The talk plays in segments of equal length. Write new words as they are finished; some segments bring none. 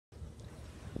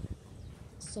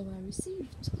So I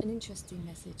received an interesting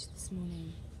message this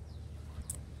morning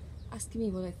asking me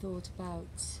what I thought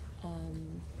about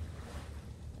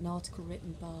an article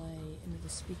written by another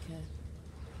speaker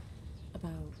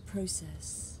about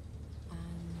process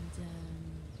and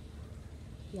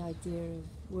the idea of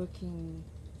working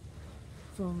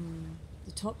from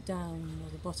the top down or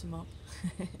the bottom up.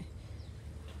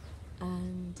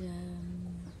 And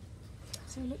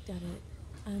so I looked at it,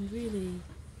 and really,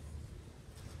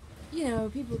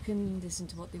 people can listen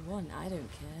to what they want. I don't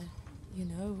care.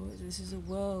 This is a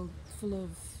world full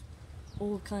of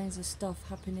all kinds of stuff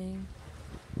happening.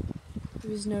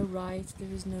 There is no right,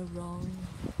 there is no wrong.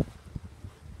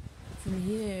 From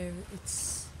here,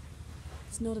 it's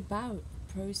not about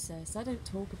process. I don't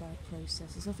talk about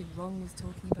process. There's nothing wrong with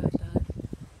talking about that,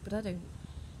 but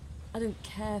I don't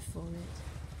care for it.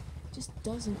 It just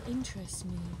doesn't interest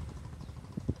me.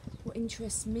 What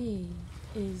interests me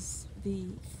is the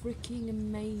freaking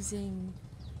amazing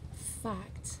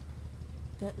fact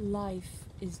that life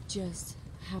is just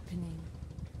happening.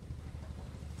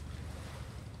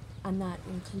 And that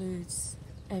includes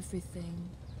everything.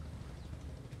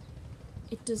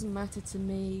 It doesn't matter to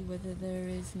me whether there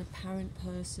is an apparent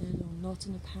person or not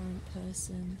an apparent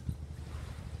person.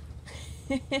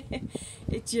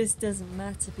 It just doesn't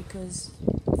matter, because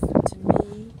to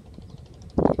me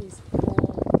it is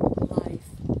all life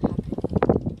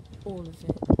happening, all of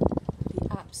it,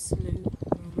 the absolute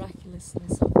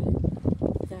miraculousness of it,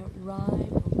 without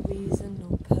rhyme or reason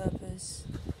or purpose,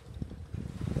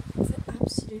 for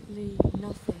absolutely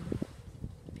nothing,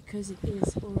 because it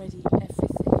is already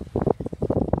everything.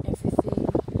 Everything.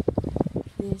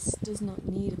 This does not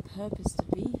need a purpose to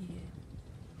be here.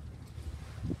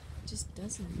 It just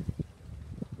doesn't.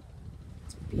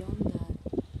 It's beyond that.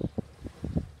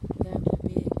 Without there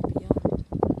being a beyond.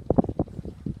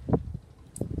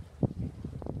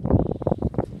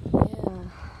 Yeah.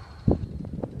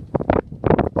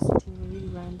 Sitting in a really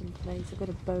random place. I got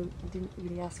a boat and didn't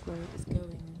really ask where it was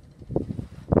going.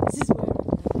 This is where I'm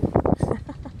landing.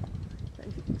 Let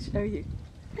me show you.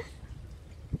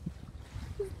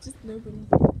 There's just nobody here.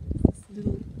 This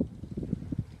little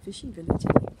fishing village,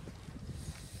 I think.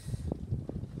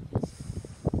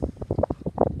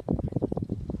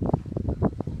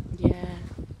 Yeah.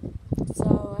 So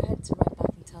I had to write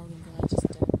back and tell them that I just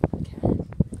don't care.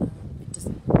 It just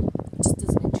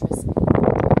doesn't interest me.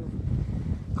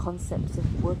 The concepts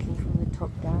of working from the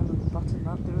top down or the bottom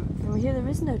up. From here there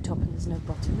is no top and there's no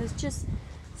bottom. There's just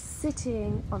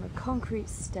sitting on a concrete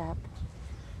step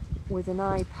with an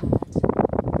iPad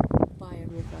by a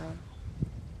river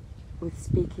with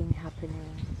speaking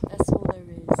happening. That's all there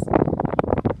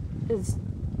is.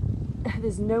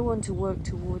 There's no one to work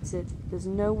towards it. There's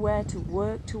nowhere to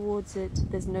work towards it.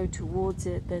 There's no towards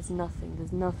it. There's nothing.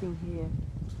 There's nothing here.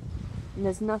 And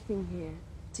there's nothing here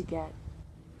to get.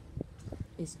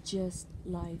 It's just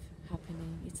life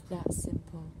happening. It's that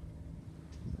simple.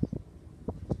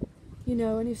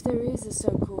 And if there is a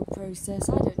so-called process,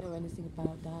 I don't know anything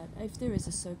about that. If there is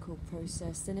a so-called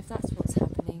process, then if that's what's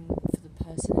happening for the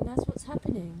person, then that's what's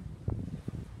happening.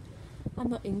 I'm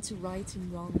not into right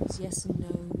and wrongs, yes and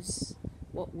no's,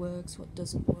 what works, what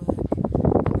doesn't work.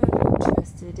 I'm only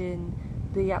interested in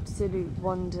the absolute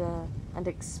wonder and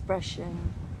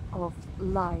expression of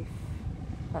life.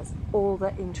 That's all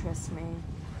that interests me.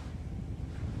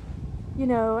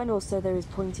 And also there is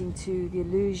pointing to the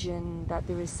illusion that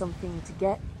there is something to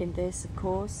get in this, of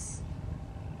course.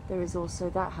 There is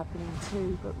also that happening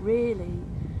too, but really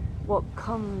what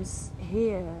comes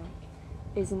here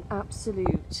is an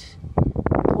absolute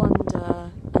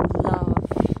wonder and love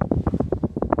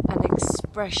and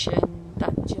expression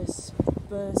that just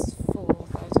bursts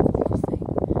forth out of nothing,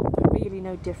 but really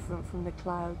no different from the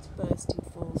clouds bursting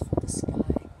forth from the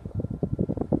sky.